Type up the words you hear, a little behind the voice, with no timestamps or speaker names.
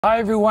Hi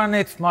everyone,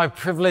 it's my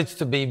privilege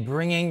to be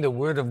bringing the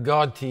Word of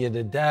God to you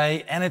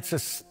today, and it's a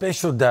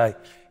special day.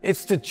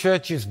 It's the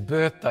church's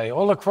birthday.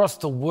 All across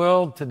the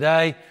world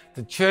today,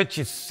 the church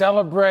is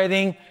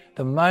celebrating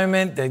the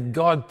moment that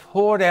God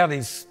poured out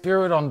His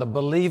Spirit on the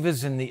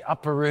believers in the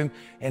upper room,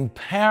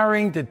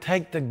 empowering to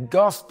take the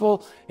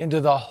gospel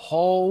into the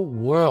whole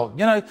world.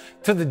 You know,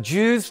 to the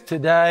Jews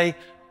today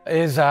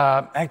is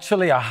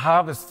actually a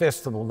harvest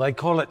festival. They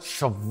call it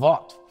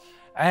Shavuot.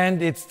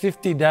 And it's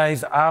 50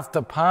 days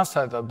after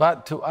Passover.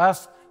 But to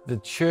us, the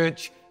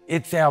church,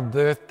 it's our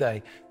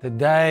birthday, the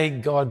day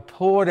God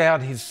poured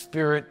out His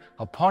Spirit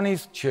upon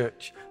His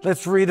church.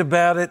 Let's read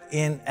about it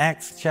in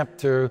Acts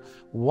chapter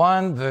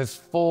 1, verse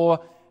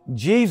 4.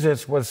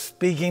 Jesus was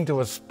speaking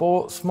to a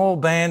small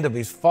band of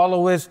His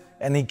followers,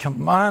 and He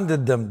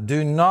commanded them,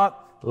 "Do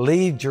not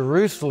leave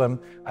Jerusalem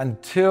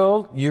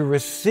until you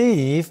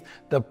receive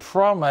the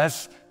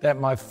promise that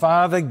my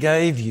Father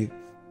gave you.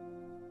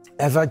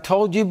 As I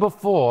told you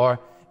before,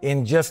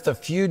 in just a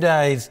few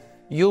days,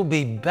 you'll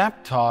be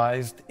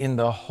baptized in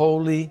the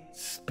Holy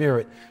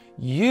Spirit.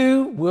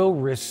 You will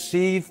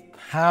receive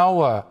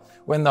power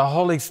when the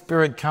Holy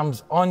Spirit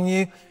comes on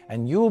you,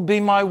 and you will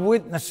be my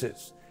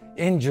witnesses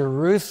in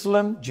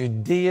Jerusalem,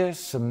 Judea,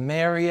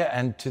 Samaria,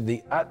 and to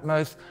the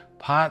utmost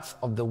parts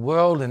of the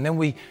world." And then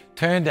we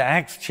turn to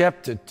Acts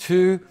chapter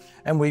 2,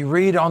 and we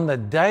read, "On the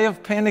day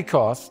of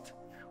Pentecost,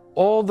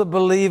 all the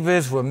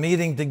believers were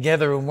meeting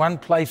together in one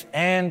place,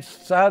 and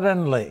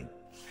suddenly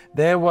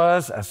there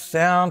was a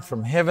sound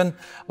from heaven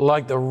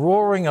like the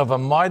roaring of a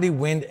mighty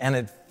wind, and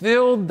it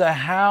filled the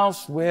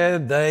house where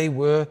they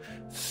were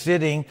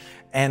sitting.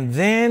 And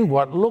then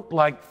what looked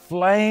like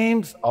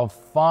flames of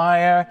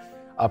fire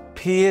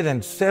appeared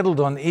and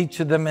settled on each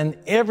of them, and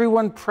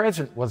everyone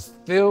present was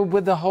filled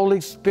with the Holy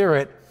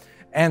Spirit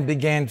and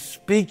began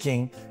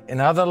speaking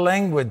in other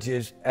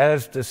languages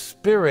as the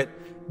Spirit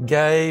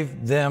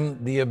gave them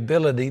the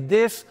ability."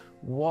 This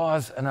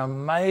was an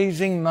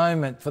amazing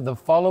moment for the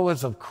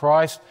followers of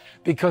Christ,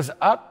 because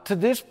up to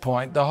this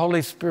point, the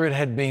Holy Spirit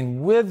had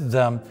been with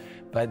them,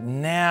 but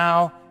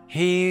now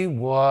He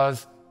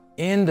was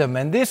in them.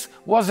 And this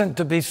wasn't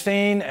to be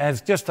seen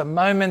as just a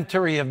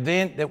momentary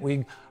event that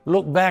we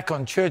look back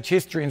on church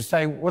history and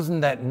say,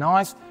 wasn't that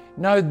nice?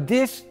 No,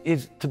 this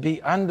is to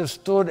be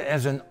understood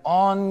as an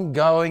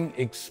ongoing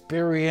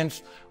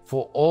experience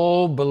for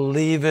all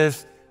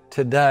believers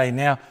today.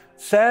 Now,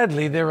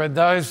 sadly, there are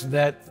those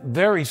that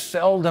very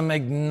seldom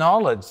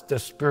acknowledge the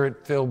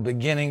Spirit-filled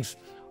beginnings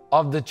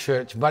of the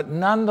church, but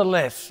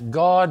nonetheless,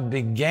 God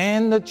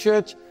began the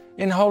church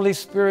in Holy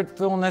Spirit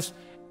fullness,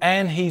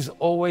 and He's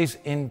always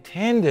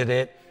intended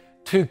it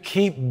to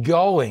keep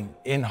going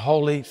in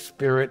Holy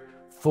Spirit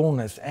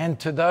fullness. And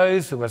to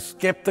those who are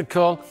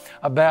skeptical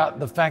about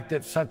the fact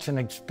that such an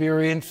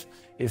experience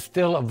is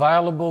still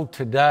available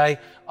today,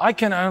 I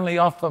can only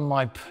offer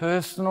my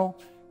personal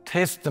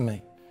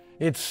testimony.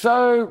 It's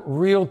so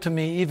real to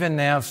me even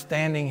now,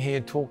 standing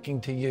here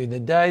talking to you. The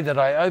day that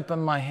I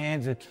opened my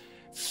hands,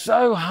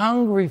 so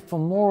hungry for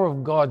more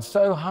of God,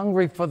 so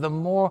hungry for the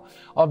more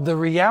of the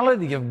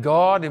reality of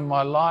God in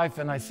my life.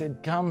 And I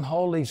said, "Come,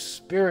 Holy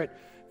Spirit,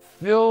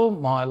 fill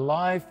my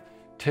life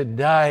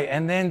today."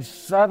 And then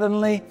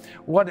suddenly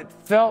what it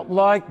felt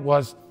like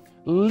was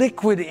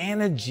liquid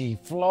energy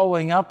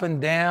flowing up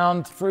and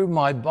down through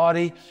my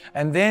body.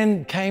 And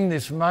then came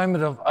this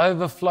moment of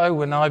overflow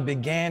when I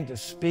began to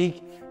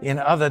speak in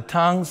other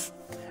tongues.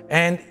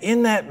 And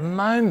in that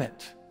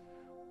moment,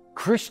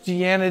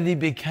 Christianity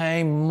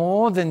became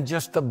more than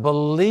just a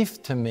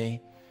belief to me.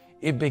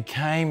 It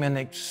became an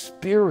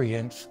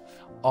experience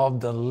of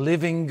the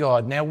living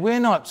God. Now, we're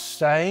not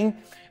saying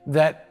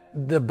that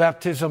the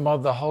baptism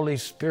of the Holy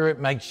Spirit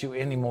makes you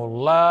any more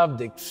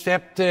loved,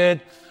 accepted,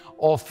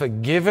 or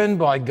forgiven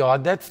by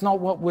God. That's not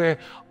what we're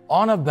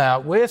on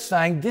about. We're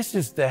saying this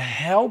is the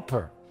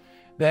helper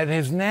that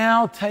has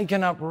now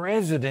taken up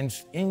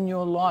residence in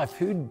your life.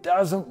 Who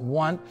doesn't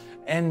want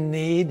and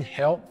need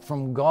help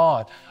from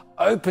God?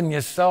 Open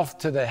yourself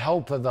to the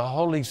help of the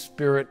Holy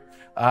Spirit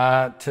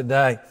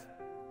today.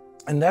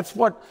 And that's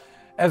what,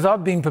 as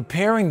I've been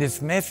preparing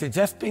this message,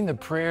 that's been the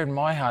prayer in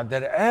my heart,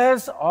 that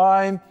as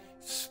I'm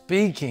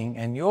speaking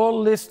and you're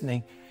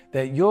listening,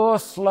 that you're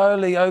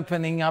slowly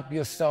opening up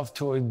yourself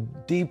to a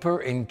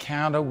deeper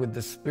encounter with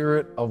the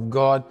Spirit of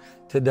God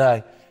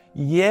today.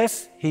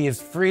 Yes, He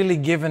is freely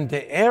given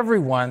to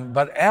everyone,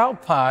 but our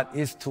part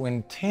is to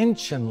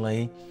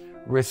intentionally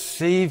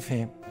receive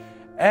Him.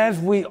 As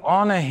we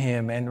honor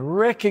Him and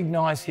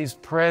recognize His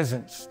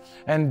presence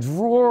and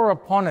draw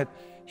upon it,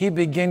 He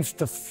begins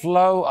to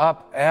flow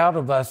up out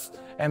of us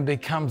and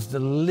becomes the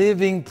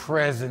living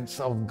presence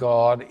of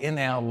God in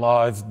our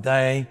lives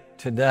day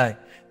to day.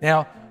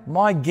 Now,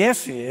 my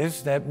guess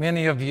is that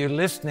many of you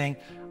listening,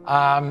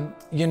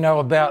 you know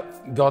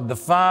about God the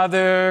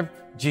Father,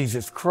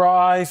 Jesus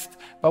Christ,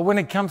 but when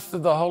it comes to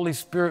the Holy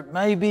Spirit,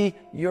 maybe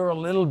you're a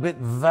little bit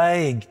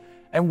vague.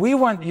 And we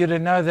want you to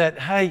know that,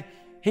 hey,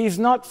 He's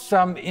not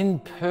some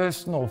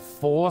impersonal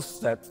force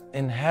that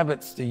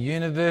inhabits the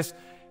universe.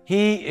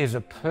 He is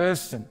a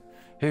person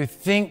who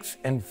thinks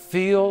and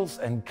feels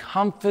and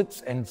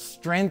comforts and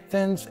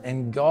strengthens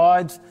and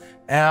guides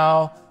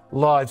our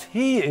lives.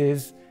 He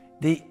is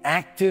the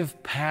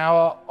active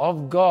power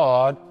of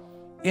God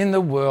in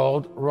the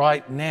world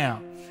right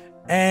now.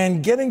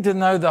 And getting to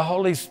know the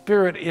Holy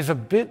Spirit is a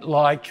bit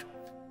like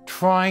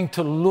trying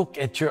to look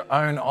at your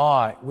own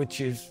eye,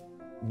 which is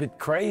a bit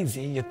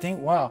crazy. You think,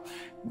 wow,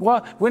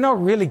 well, we're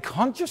not really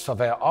conscious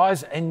of our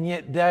eyes, and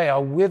yet they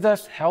are with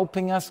us,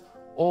 helping us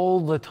all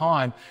the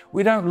time.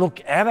 We don't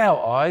look at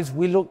our eyes,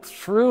 we look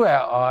through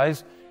our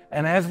eyes.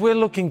 And as we're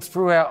looking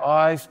through our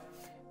eyes,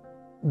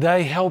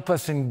 they help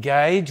us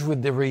engage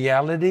with the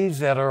realities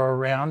that are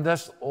around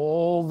us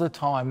all the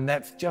time. And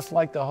that's just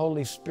like the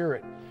Holy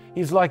Spirit.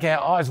 He's like our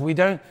eyes.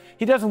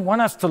 He doesn't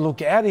want us to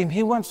look at him.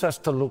 He wants us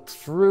to look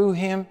through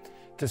him,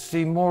 to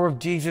see more of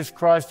Jesus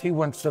Christ. He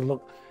wants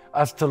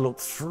us to look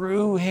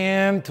through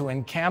him, to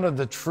encounter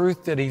the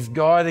truth that he's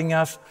guiding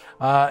us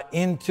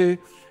into.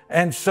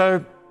 And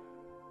so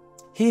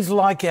he's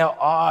like our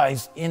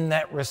eyes in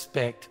that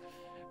respect.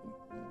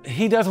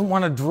 He doesn't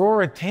want to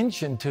draw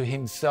attention to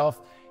himself.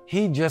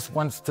 He just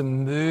wants to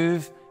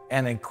move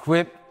and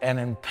equip and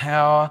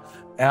empower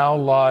our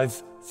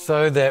lives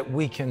so that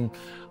we can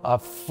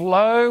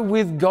flow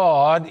with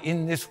God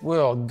in this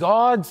world.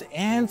 God's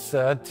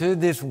answer to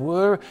this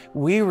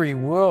weary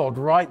world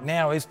right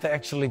now is to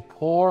actually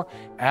pour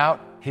out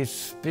his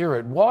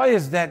Spirit. Why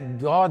is that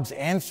God's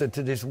answer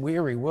to this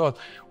weary world?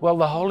 Well,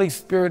 the Holy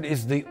Spirit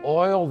is the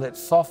oil that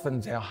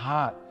softens our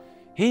heart.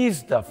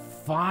 He's the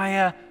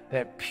fire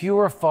that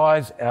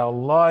purifies our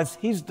lives.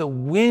 He's the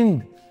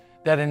wind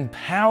that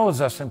empowers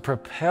us and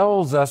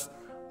propels us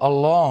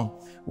along.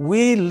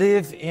 We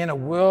live in a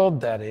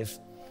world that is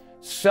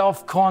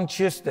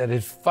self-conscious, that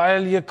is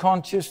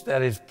failure-conscious,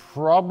 that is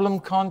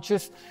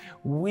problem-conscious.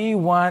 We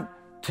want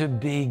to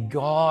be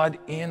God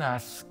in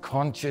us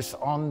conscious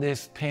on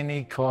this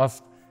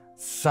Pentecost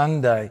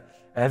Sunday.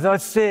 As I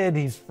said,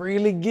 he's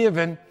freely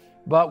given,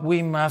 but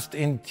we must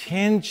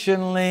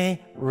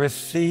intentionally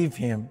receive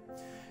him.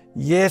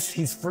 Yes,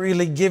 he's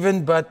freely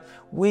given, but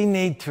we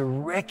need to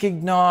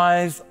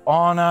recognize,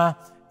 honor,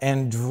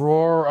 and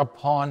draw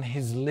upon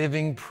his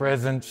living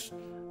presence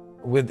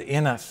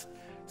within us.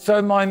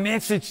 So my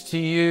message to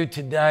you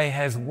today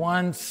has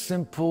one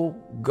simple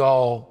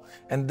goal,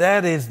 and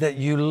that is that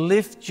you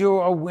lift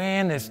your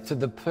awareness to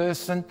the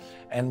person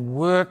and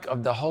work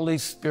of the Holy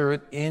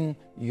Spirit in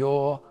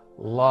your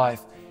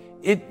life.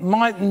 It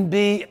mightn't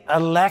be a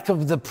lack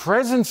of the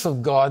presence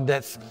of God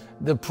that's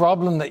the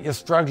problem that you're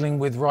struggling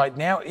with right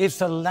now. It's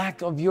a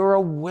lack of your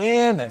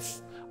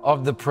awareness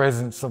of the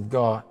presence of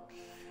God.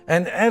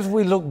 And as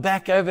we look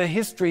back over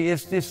history,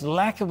 it's this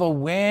lack of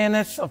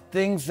awareness of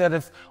things that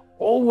have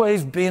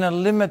always been a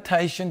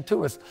limitation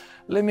to us.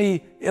 Let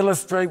me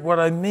illustrate what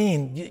I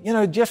mean. You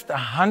know, just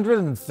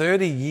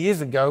 130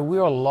 years ago, we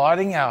were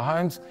lighting our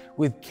homes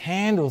with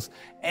candles.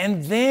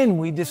 And then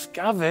we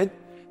discovered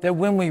that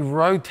when we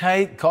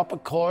rotate copper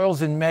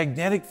coils in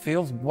magnetic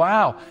fields,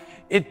 wow,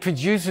 it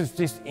produces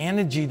this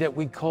energy that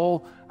we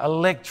call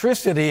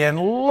electricity. And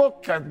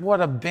look at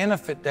what a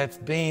benefit that's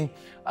been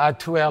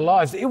to our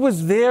lives. It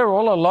was there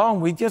all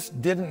along. We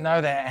just didn't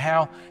know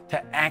how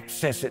to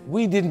access it.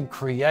 We didn't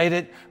create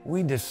it.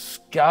 We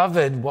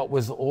discovered what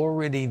was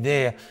already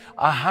there.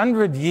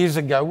 100 years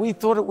ago, we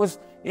thought it was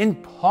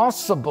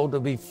impossible to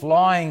be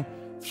flying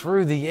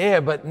through the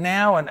air, but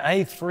now an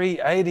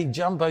A380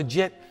 jumbo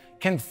jet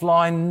can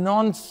fly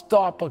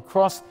non-stop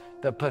across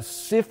the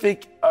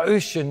Pacific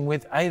Ocean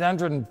with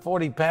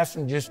 840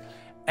 passengers,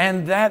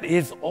 and that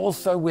is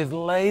also with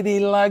lady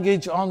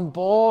luggage on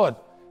board.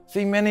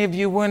 See, many of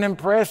you weren't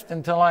impressed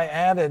until I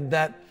added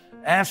that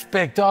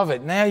aspect of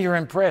it. Now you're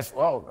impressed.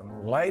 Well,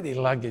 lady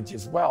luggage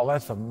as well.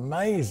 That's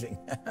amazing.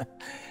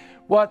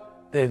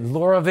 The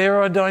law of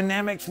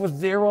aerodynamics was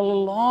there all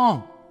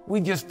along.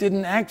 We just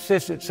didn't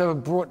access it, so it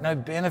brought no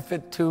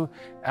benefit to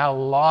our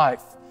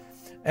life.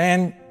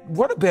 And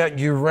what about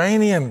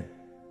uranium?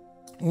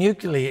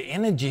 Nuclear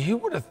energy? Who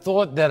would have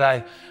thought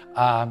that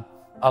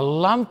a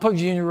lump of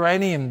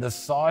uranium the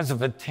size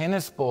of a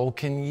tennis ball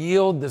can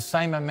yield the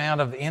same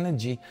amount of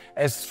energy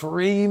as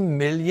 3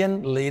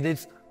 million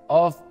liters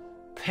of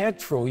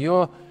petrol?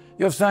 You're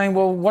saying,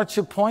 well, what's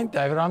your point,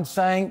 David? I'm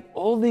saying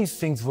all these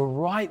things were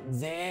right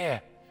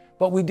there,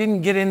 but we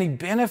didn't get any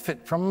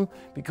benefit from them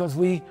because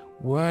we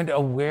weren't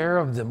aware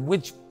of them,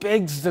 which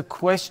begs the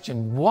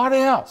question, what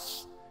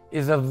else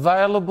is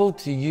available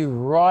to you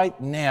right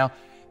now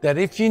that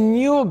if you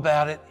knew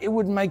about it, it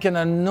would make an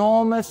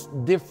enormous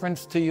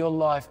difference to your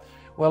life?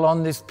 Well,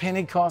 on this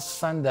Pentecost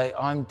Sunday,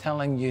 I'm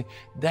telling you,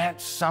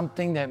 that's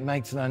something that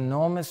makes an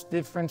enormous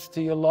difference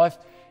to your life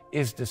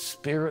is the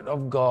Spirit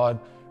of God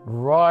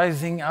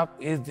rising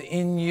up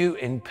in you,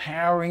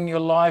 empowering your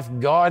life,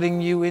 guiding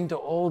you into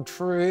all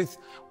truth.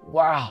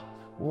 Wow,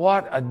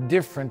 what a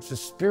difference the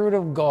Spirit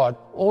of God,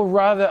 or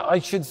rather, I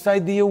should say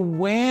the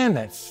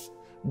awareness,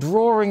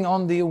 drawing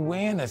on the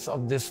awareness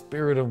of the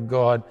Spirit of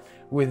God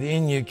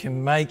within you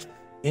can make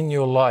in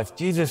your life.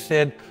 Jesus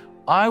said,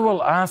 I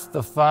will ask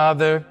the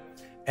Father,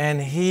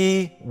 and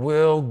he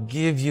will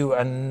give you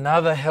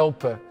another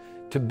helper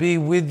to be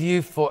with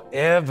you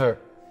forever.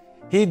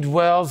 He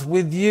dwells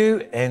with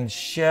you and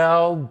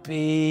shall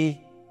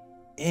be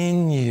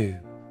in you.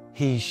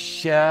 He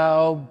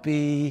shall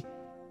be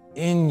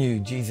in you,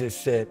 Jesus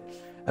said.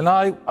 And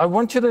I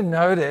want you to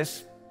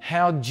notice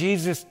how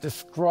Jesus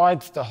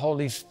describes the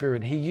Holy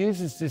Spirit. He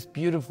uses this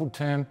beautiful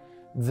term,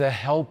 the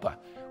helper.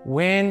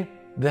 When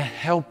the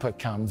helper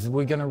comes,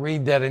 we're going to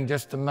read that in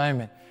just a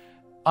moment.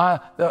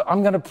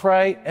 I'm going to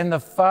pray, and the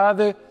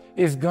Father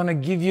is going to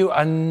give you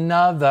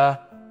another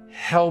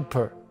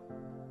helper.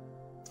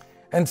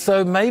 And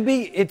so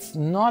maybe it's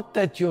not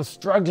that you're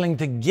struggling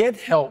to get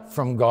help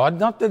from God,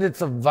 not that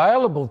it's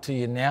available to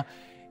you now,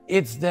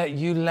 it's that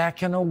you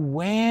lack an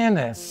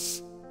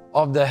awareness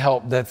of the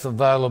help that's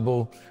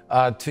available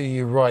to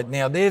you right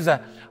now. There's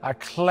a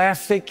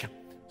classic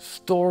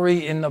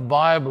story in the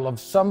Bible of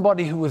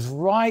somebody who was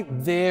right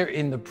there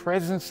in the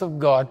presence of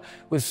God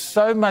with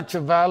so much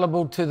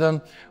available to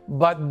them,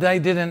 but they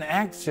didn't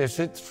access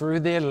it through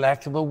their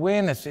lack of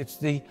awareness. It's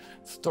the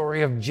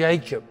story of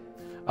Jacob.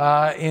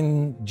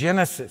 In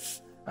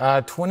Genesis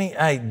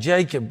 28,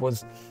 Jacob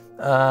was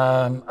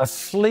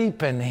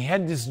asleep, and he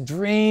had this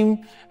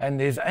dream, and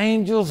there's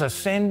angels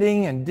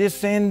ascending and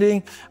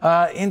descending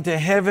into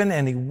heaven,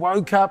 and he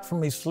woke up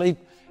from his sleep,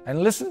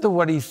 and listen to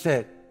what he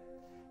said.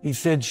 He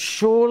said,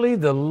 "Surely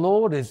the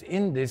Lord is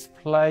in this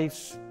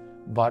place,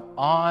 but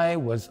I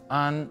was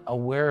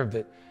unaware of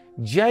it."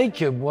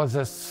 Jacob was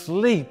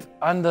asleep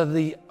under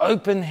the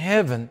open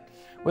heaven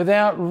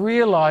without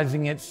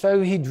realizing it,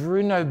 so he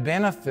drew no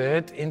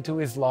benefit into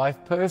his life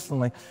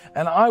personally.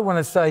 And I want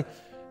to say,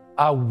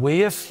 are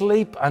we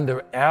asleep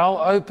under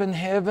our open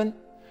heaven?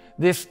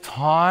 This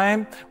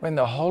time when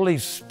the Holy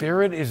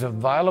Spirit is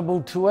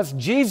available to us,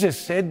 Jesus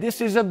said this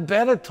is a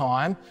better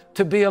time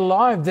to be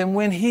alive than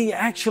when he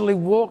actually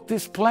walked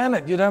this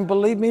planet. You don't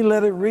believe me?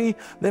 Let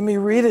me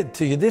read it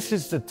to you. This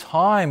is the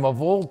time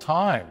of all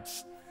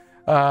times.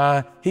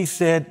 He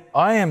said,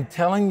 "I am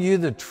telling you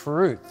the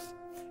truth.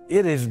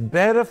 It is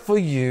better for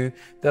you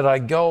that I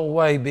go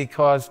away,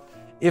 because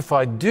if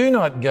I do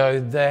not go,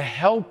 the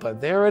helper,"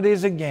 there it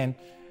is again,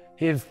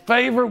 his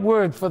favorite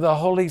word for the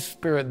Holy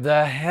Spirit,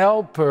 the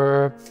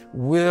helper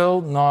will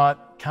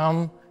not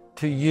come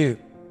to you.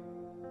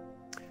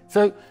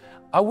 So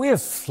are we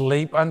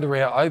asleep under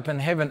our open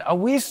heaven? Are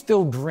we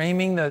still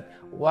dreaming that,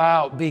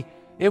 wow, it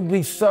would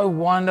be so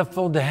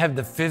wonderful to have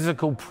the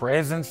physical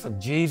presence of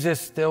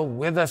Jesus still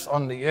with us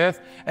on the earth?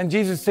 And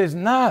Jesus says,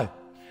 no.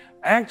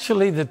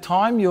 Actually, the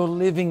time you're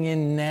living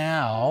in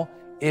now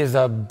is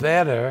a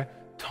better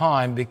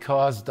time,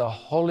 because the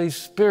Holy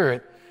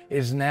Spirit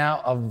is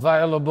now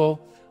available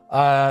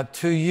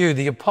to you.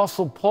 The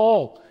Apostle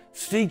Paul,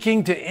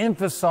 seeking to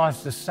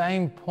emphasize the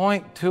same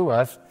point to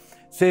us,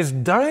 says,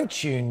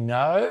 "Don't you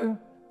know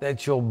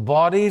that your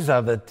bodies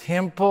are the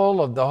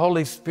temple of the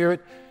Holy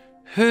Spirit,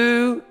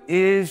 who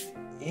is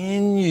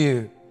in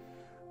you,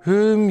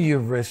 whom you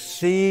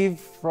receive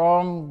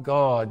from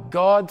God?"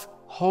 God's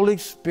Holy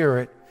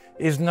Spirit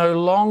is no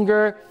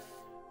longer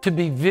to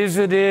be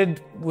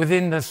visited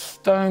within the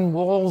stone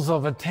walls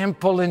of a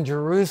temple in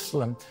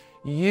Jerusalem.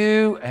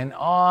 You and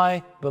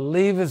I,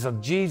 believers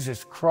of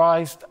Jesus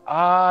Christ,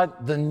 are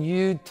the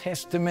New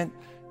Testament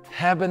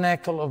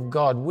tabernacle of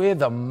God. We're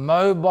the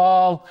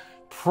mobile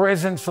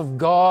presence of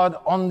God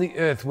on the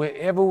earth.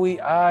 Wherever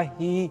we are,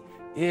 he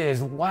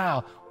is.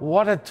 Wow,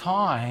 what a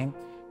time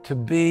to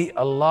be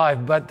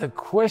alive. But the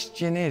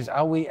question is,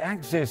 are we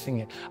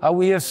accessing it? Are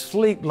we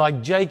asleep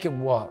like Jacob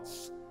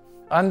was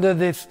under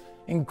this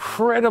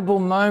incredible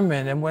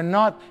moment, and we're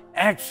not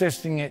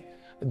accessing it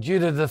due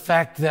to the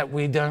fact that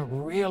we don't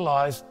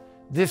realize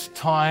this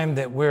time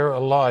that we're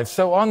alive?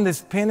 So on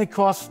this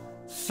Pentecost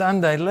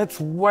Sunday, let's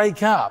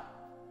wake up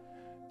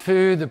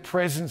to the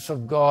presence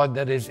of God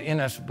that is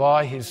in us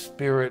by his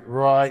Spirit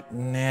right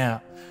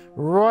now.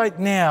 Right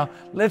now,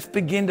 let's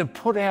begin to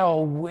put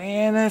our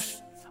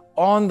awareness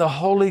on the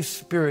Holy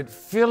Spirit,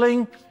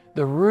 filling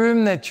the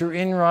room that you're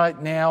in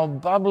right now,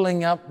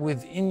 bubbling up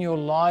within your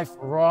life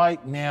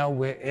right now,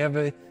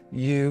 wherever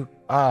you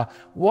are.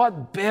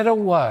 What better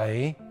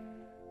way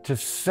to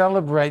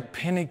celebrate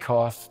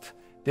Pentecost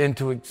than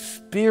to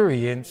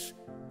experience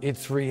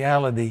its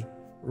reality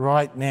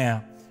right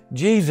now?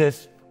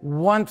 Jesus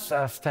wants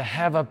us to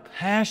have a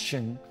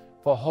passion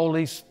for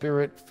Holy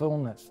Spirit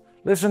fullness.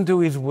 Listen to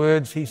his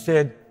words. He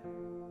said,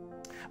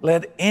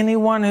 "Let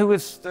anyone who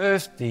is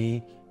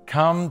thirsty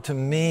come to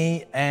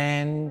me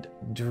and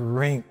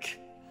drink.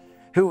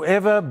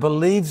 Whoever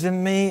believes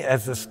in me,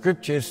 as the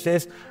scripture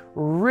says,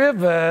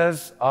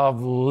 rivers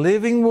of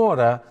living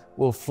water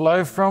will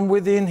flow from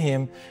within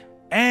him."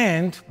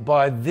 And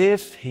by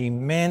this he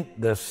meant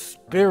the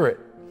Spirit,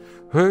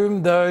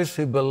 whom those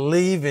who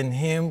believe in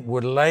him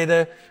would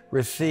later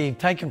receive.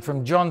 Taken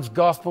from John's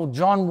Gospel,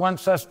 John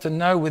wants us to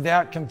know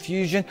without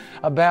confusion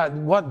about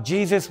what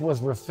Jesus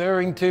was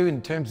referring to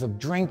in terms of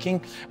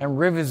drinking and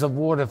rivers of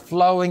water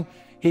flowing.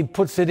 He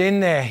puts it in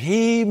there.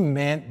 He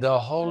meant the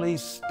Holy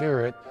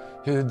Spirit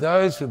who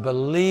those who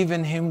believe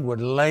in him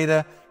would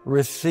later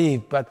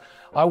receive. But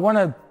I want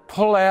to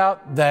pull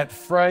out that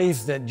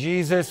phrase that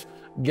Jesus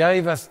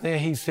gave us there.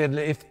 He said,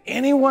 if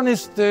anyone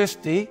is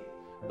thirsty,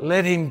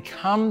 let him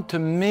come to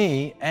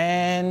me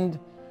and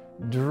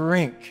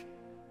drink.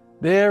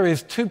 There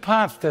is two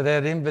parts to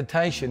that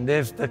invitation.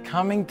 There's the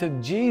coming to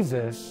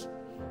Jesus,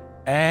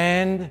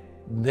 and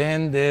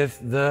then there's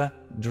the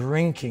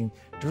drinking.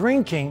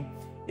 Drinking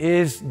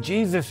is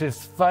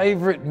Jesus'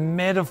 favorite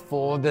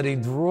metaphor that he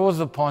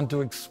draws upon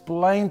to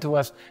explain to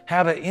us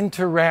how to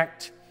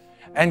interact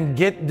and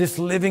get this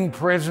living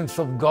presence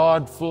of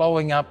God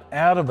flowing up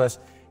out of us.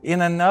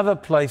 In another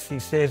place, he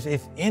says,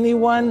 if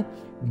anyone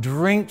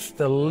drinks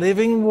the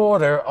living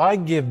water I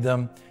give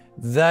them,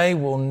 they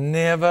will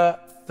never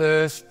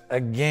thirst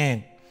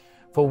again.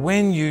 For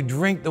when you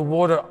drink the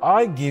water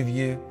I give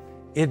you,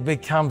 it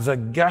becomes a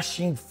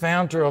gushing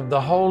fountain of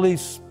the Holy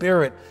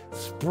Spirit,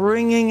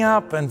 springing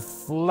up and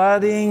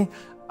flooding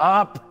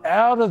up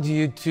out of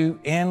you to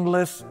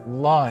endless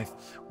life.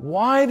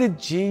 Why did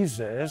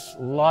Jesus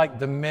like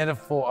the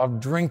metaphor of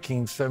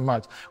drinking so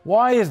much?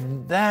 Why is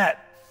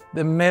that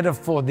the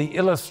metaphor, the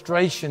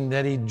illustration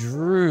that he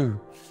drew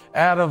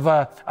out of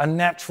a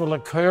natural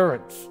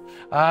occurrence?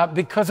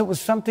 Because it was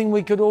something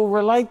we could all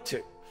relate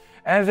to.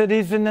 As it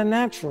is in the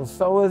natural,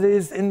 so it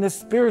is in the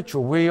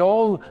spiritual. We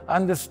all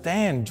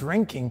understand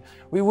drinking.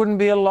 We wouldn't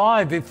be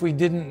alive if we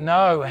didn't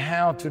know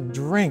how to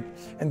drink.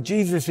 And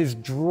Jesus is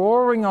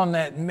drawing on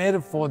that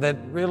metaphor, that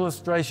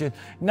illustration,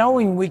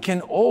 knowing we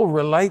can all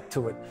relate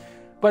to it.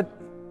 But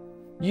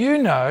you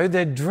know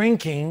that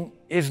drinking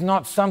is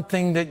not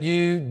something that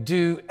you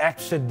do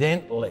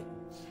accidentally.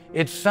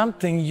 It's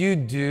something you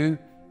do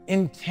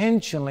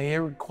intentionally. It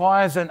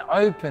requires an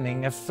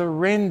opening, a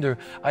surrender,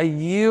 a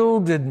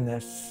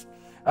yieldedness,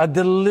 a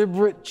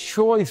deliberate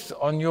choice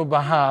on your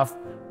behalf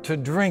to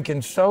drink.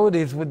 And so it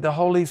is with the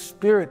Holy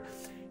Spirit.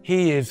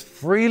 He is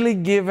freely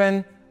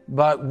given,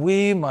 but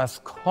we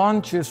must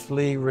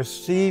consciously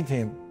receive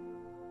him.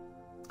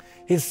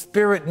 His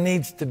Spirit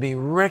needs to be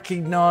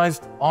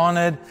recognized,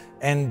 honored,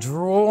 and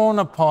drawn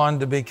upon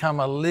to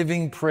become a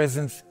living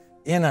presence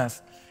in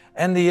us.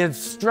 And the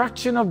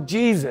instruction of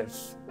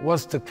Jesus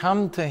was to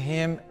come to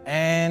him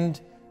and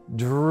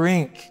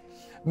drink.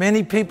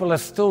 Many people are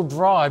still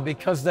dry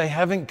because they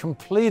haven't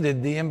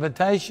completed the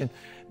invitation.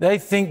 They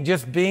think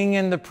just being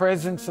in the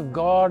presence of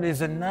God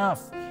is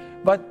enough.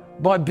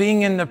 But by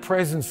being in the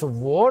presence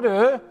of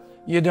water,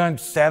 you don't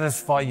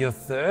satisfy your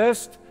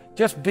thirst.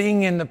 Just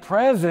being in the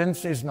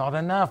presence is not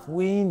enough.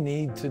 We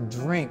need to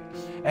drink.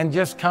 And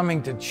just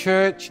coming to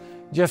church,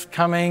 just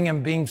coming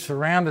and being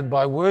surrounded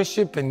by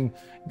worship and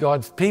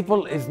God's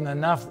people isn't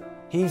enough.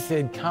 He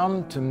said,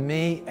 come to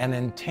me and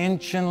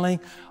intentionally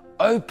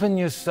open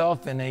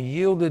yourself in a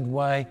yielded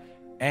way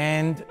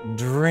and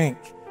drink.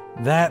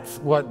 That's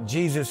what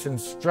Jesus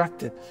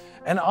instructed.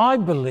 And I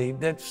believe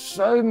that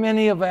so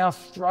many of our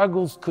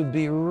struggles could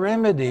be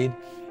remedied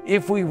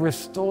if we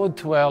restored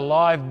to our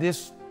life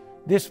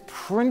this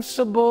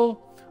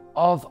principle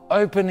of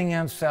opening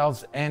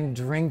ourselves and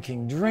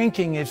drinking.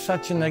 Drinking is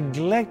such a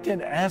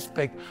neglected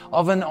aspect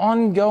of an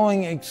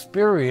ongoing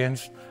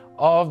experience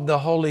of the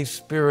Holy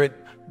Spirit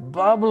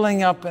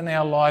bubbling up in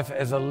our life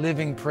as a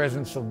living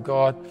presence of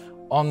God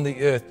on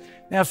the earth.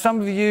 Now,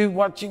 some of you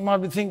watching might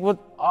be thinking, well,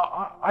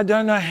 I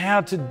don't know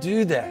how to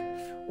do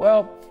that.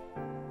 Well,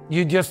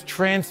 you just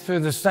transfer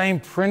the same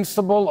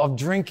principle of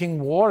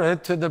drinking water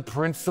to the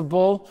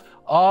principle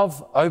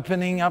of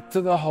opening up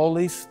to the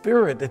Holy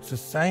Spirit. It's the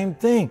same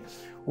thing.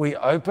 We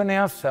open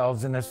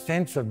ourselves in a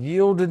sense of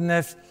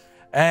yieldedness,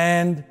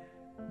 and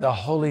the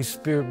Holy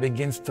Spirit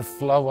begins to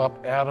flow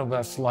up out of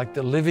us like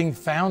the living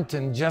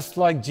fountain, just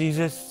like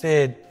Jesus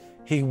said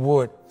he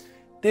would.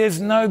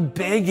 There's no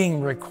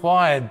begging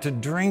required to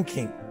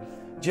drinking,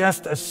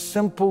 just a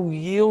simple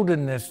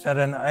yieldedness that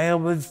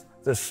enables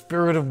the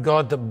Spirit of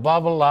God to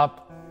bubble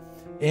up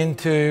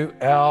into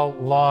our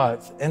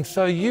lives. And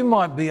so you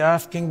might be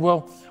asking,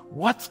 well,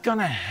 what's going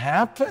to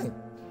happen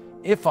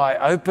if I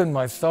open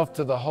myself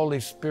to the Holy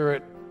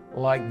Spirit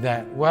like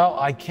that? Well,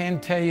 I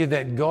can tell you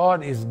that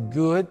God is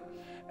good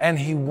and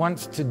he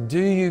wants to do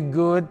you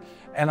good.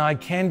 And I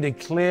can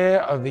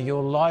declare over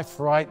your life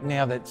right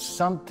now that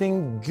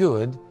something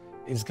good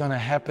is going to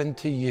happen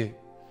to you.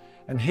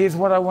 And here's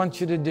what I want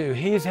you to do.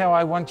 Here's how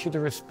I want you to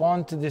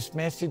respond to this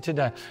message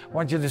today. I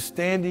want you to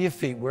stand to your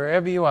feet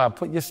wherever you are.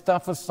 Put your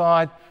stuff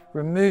aside.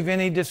 Remove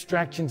any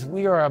distractions.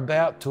 We are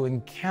about to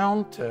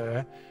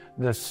encounter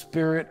the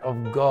Spirit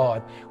of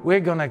God.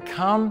 We're going to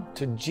come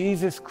to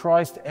Jesus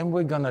Christ and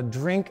we're going to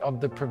drink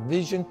of the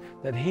provision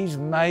that he's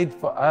made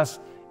for us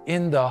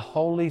in the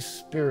Holy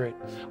Spirit.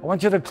 I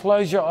want you to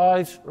close your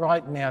eyes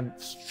right now.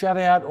 Shut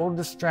out all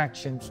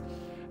distractions.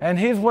 And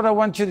here's what I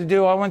want you to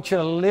do. I want you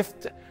to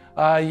lift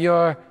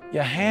your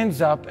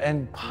hands up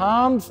and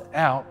palms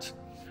out.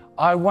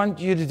 I want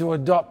you to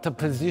adopt a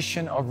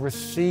position of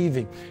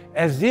receiving,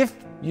 as if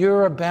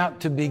you're about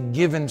to be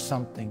given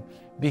something,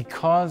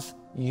 because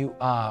you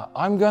are.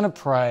 I'm going to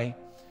pray,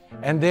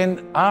 And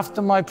then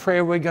after my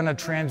prayer, we're going to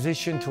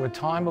transition to a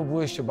time of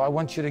worship. I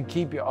want you to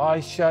keep your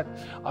eyes shut.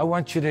 I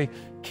want you to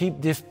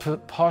keep this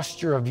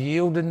posture of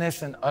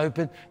yieldedness and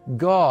open.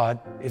 God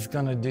is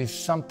going to do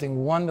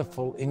something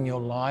wonderful in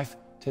your life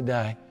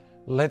today.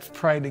 Let's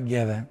pray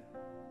together.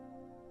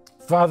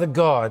 Father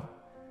God,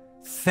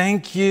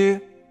 thank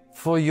you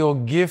for your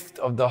gift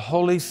of the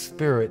Holy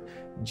Spirit.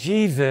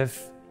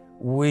 Jesus,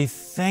 we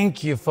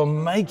thank you for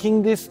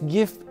making this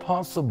gift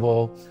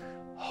possible.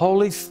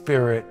 Holy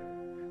Spirit,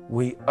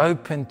 we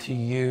open to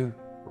you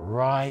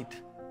right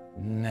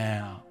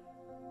now.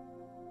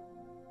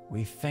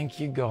 We thank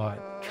you, God.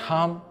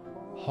 Come,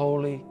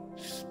 Holy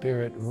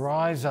Spirit,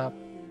 rise up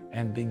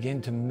and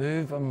begin to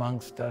move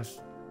amongst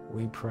us,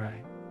 we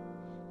pray.